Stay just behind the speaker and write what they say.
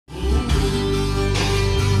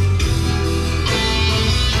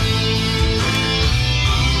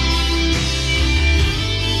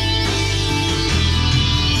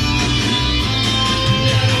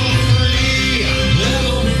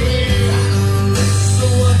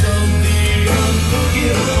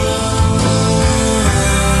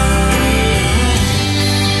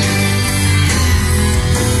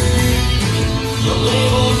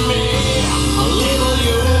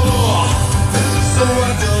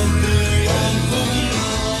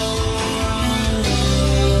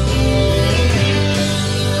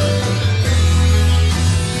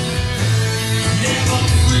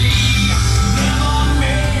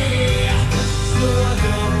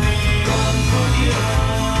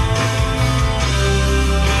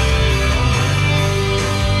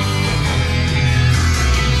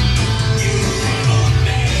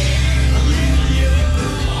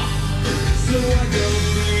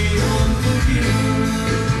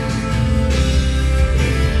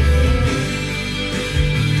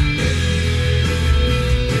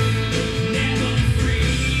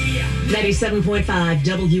.5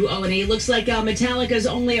 WONE. Looks like Metallica's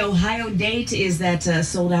only Ohio date is that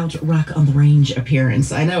sold-out Rock on the Range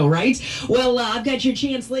appearance. I know, right? Well, I've got your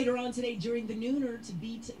chance later on today during the Nooner to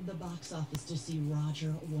beat the box office to see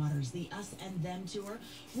Roger Waters. The Us and Them tour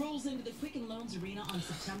rolls into the Quicken Loans Arena on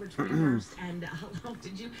September 21st. And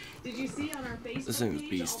did you see on our Facebook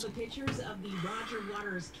page all the pictures of the Roger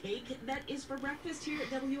Waters cake that is for breakfast here at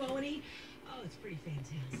WONE? Oh, it's pretty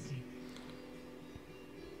fantastic.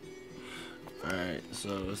 Alright,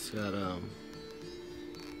 so it's got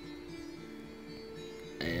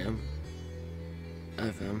AM,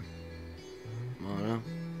 FM, mono,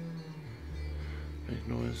 make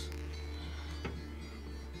noise.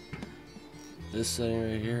 This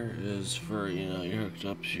setting right here is for, you're hooked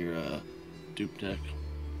up to your dupe deck.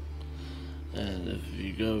 And if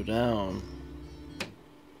you go down,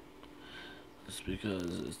 it's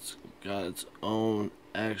because it's got its own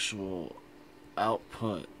actual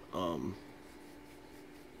output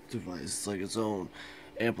device. It's like its own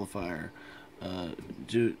amplifier.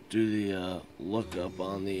 Do the lookup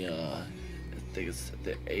on the I think it's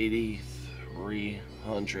the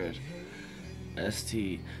 8300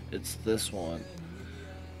 ST. It's this one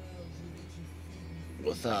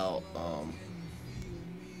without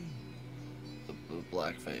the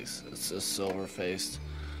black face. It's a silver faced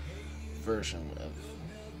version of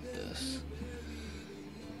this.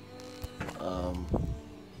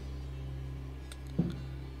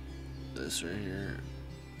 This right here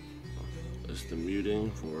is the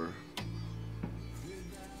muting for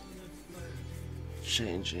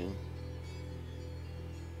changing.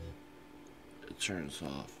 It turns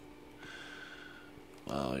off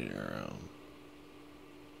while you're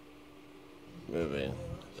moving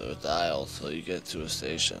the dial till you get to a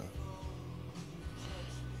station.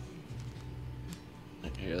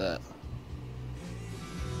 You hear that?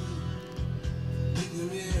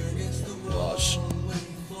 Watch.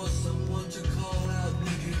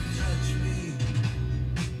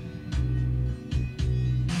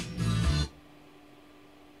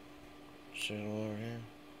 Signal over here.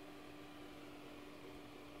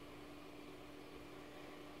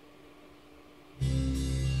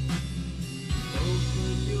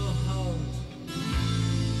 Open your heart.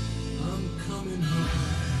 I'm coming home.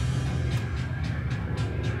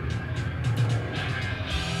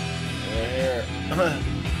 Right here.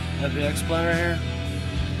 Have the X blend right here.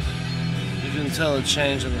 You can tell the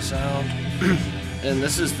change in the sound. And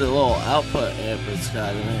this is the little output amp it's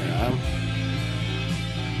got in here.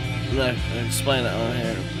 I'm not gonna explain it on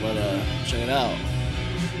here, but check it out.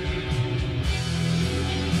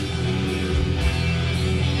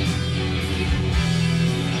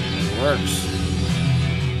 It works.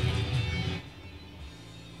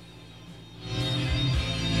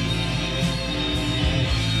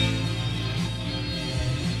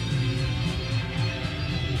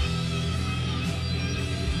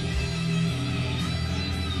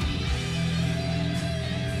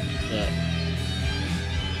 Yeah.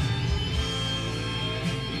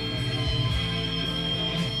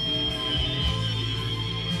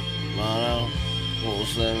 Mono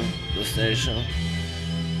pulls in the station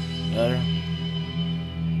better.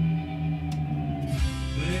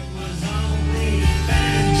 It was only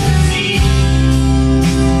fantasy.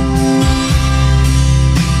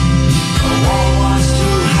 The wall was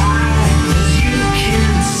too high, as you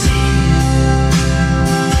can see.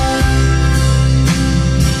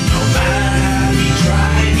 No matter how he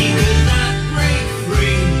tried, he could not break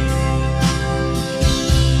free.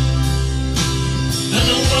 And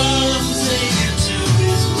the world was taken to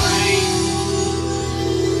his brain.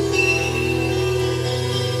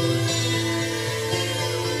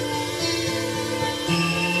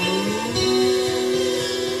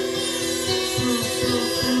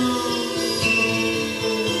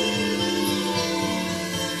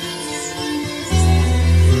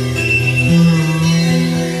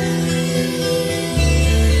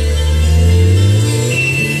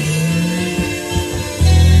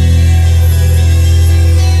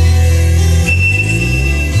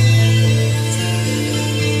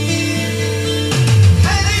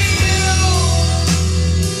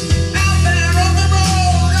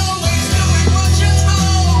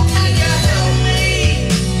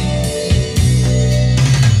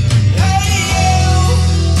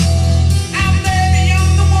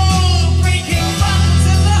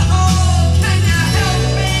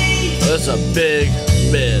 big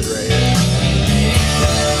mid right here.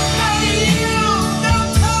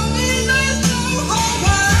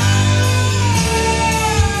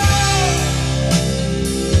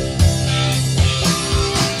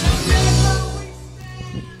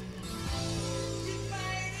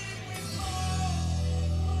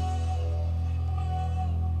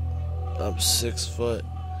 I'm 6 foot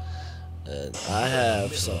and I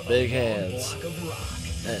have some big hands,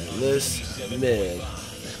 and this mid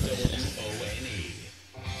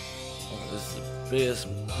this is the biggest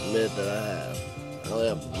mid that I have. I only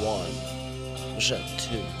have one. I wish I had 2.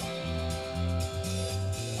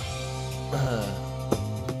 I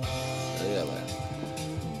got my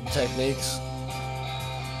Technics.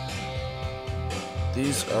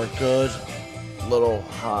 These are good little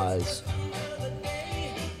highs.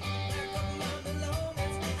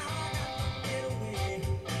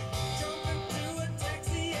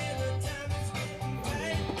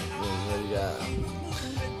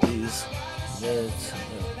 These mids,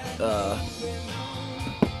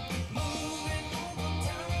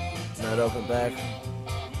 not open back.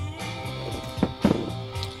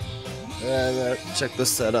 And check this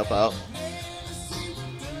setup out.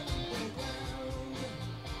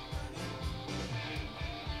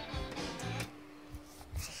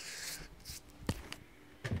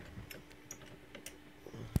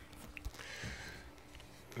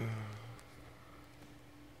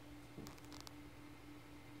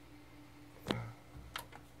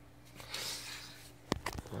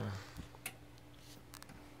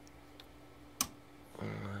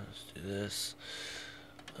 Let's do this.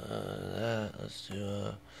 Let's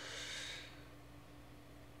do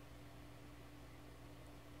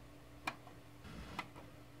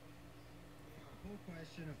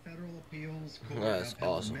Question of federal appeals. That's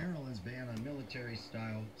awesome. Maryland's ban on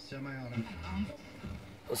military-style semi-automatic.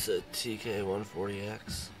 What's a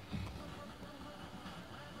TK140X?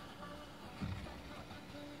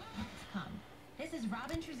 This is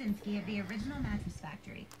Robin Trzynski of the Original Mattress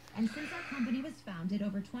Factory, and since our company was founded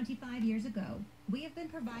over 25 years ago, we have been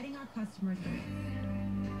providing our customers with...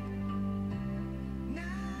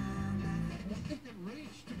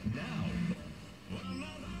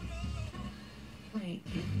 Wait.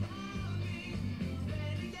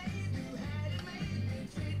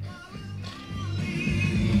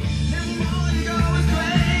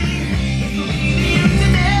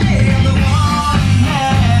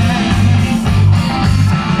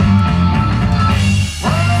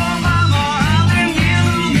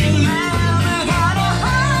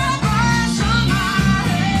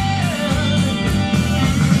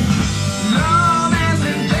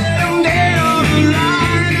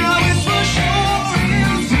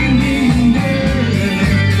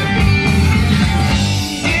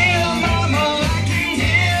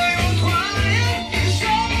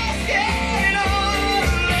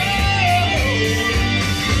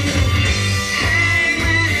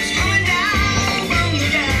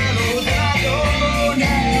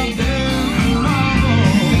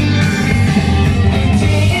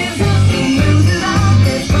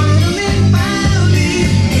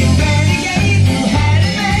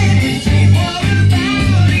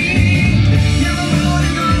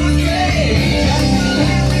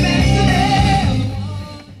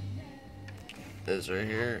 This right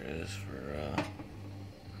here is for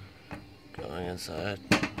going inside,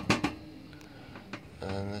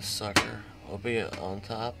 and this sucker will be on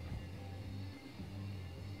top.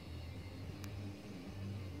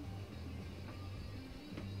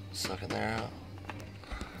 Sucking the air out.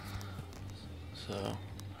 So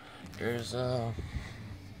here's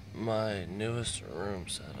my newest room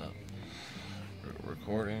setup.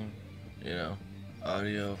 Recording, you know,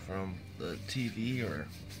 audio from the TV or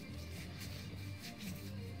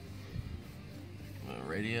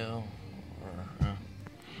radio, or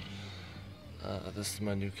this is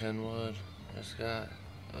my new Kenwood. It's got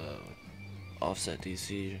offset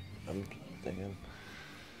DC, I'm thinking,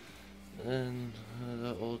 and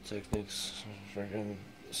the old Technics freaking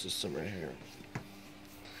system right here.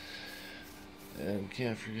 And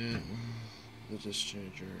can't forget the disc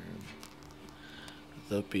changer and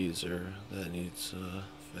the beezer that needs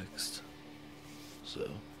fixed. So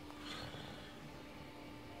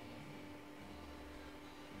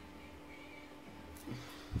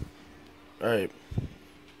alright,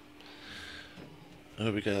 I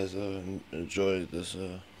hope you guys enjoyed this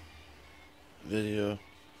video.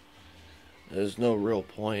 There's no real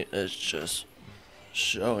point, it's just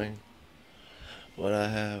showing what I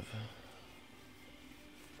have.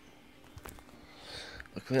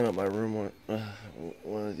 I'll clean up my room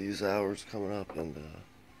one of these hours coming up and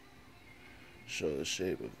show show the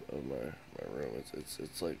shape of my room.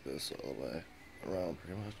 It's like this all the way around,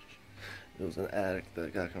 pretty much. It was an attic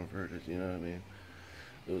that got converted, you know what I mean?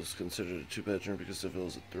 It was considered a 2-bedroom because if it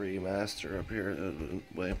was a 3-master up here, it would have been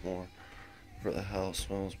way more for the house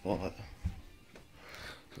when it was bought.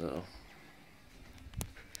 So,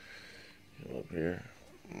 come up here.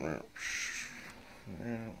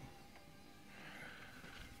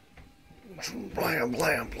 Blam,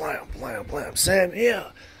 blam, blam, blam, blam. Sam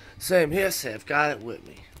here, Sam. Got it with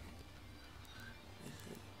me.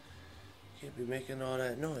 Can't be making all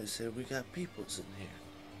that noise here. We got peoples in here.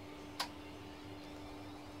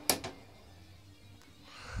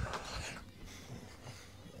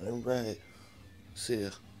 All right. See ya.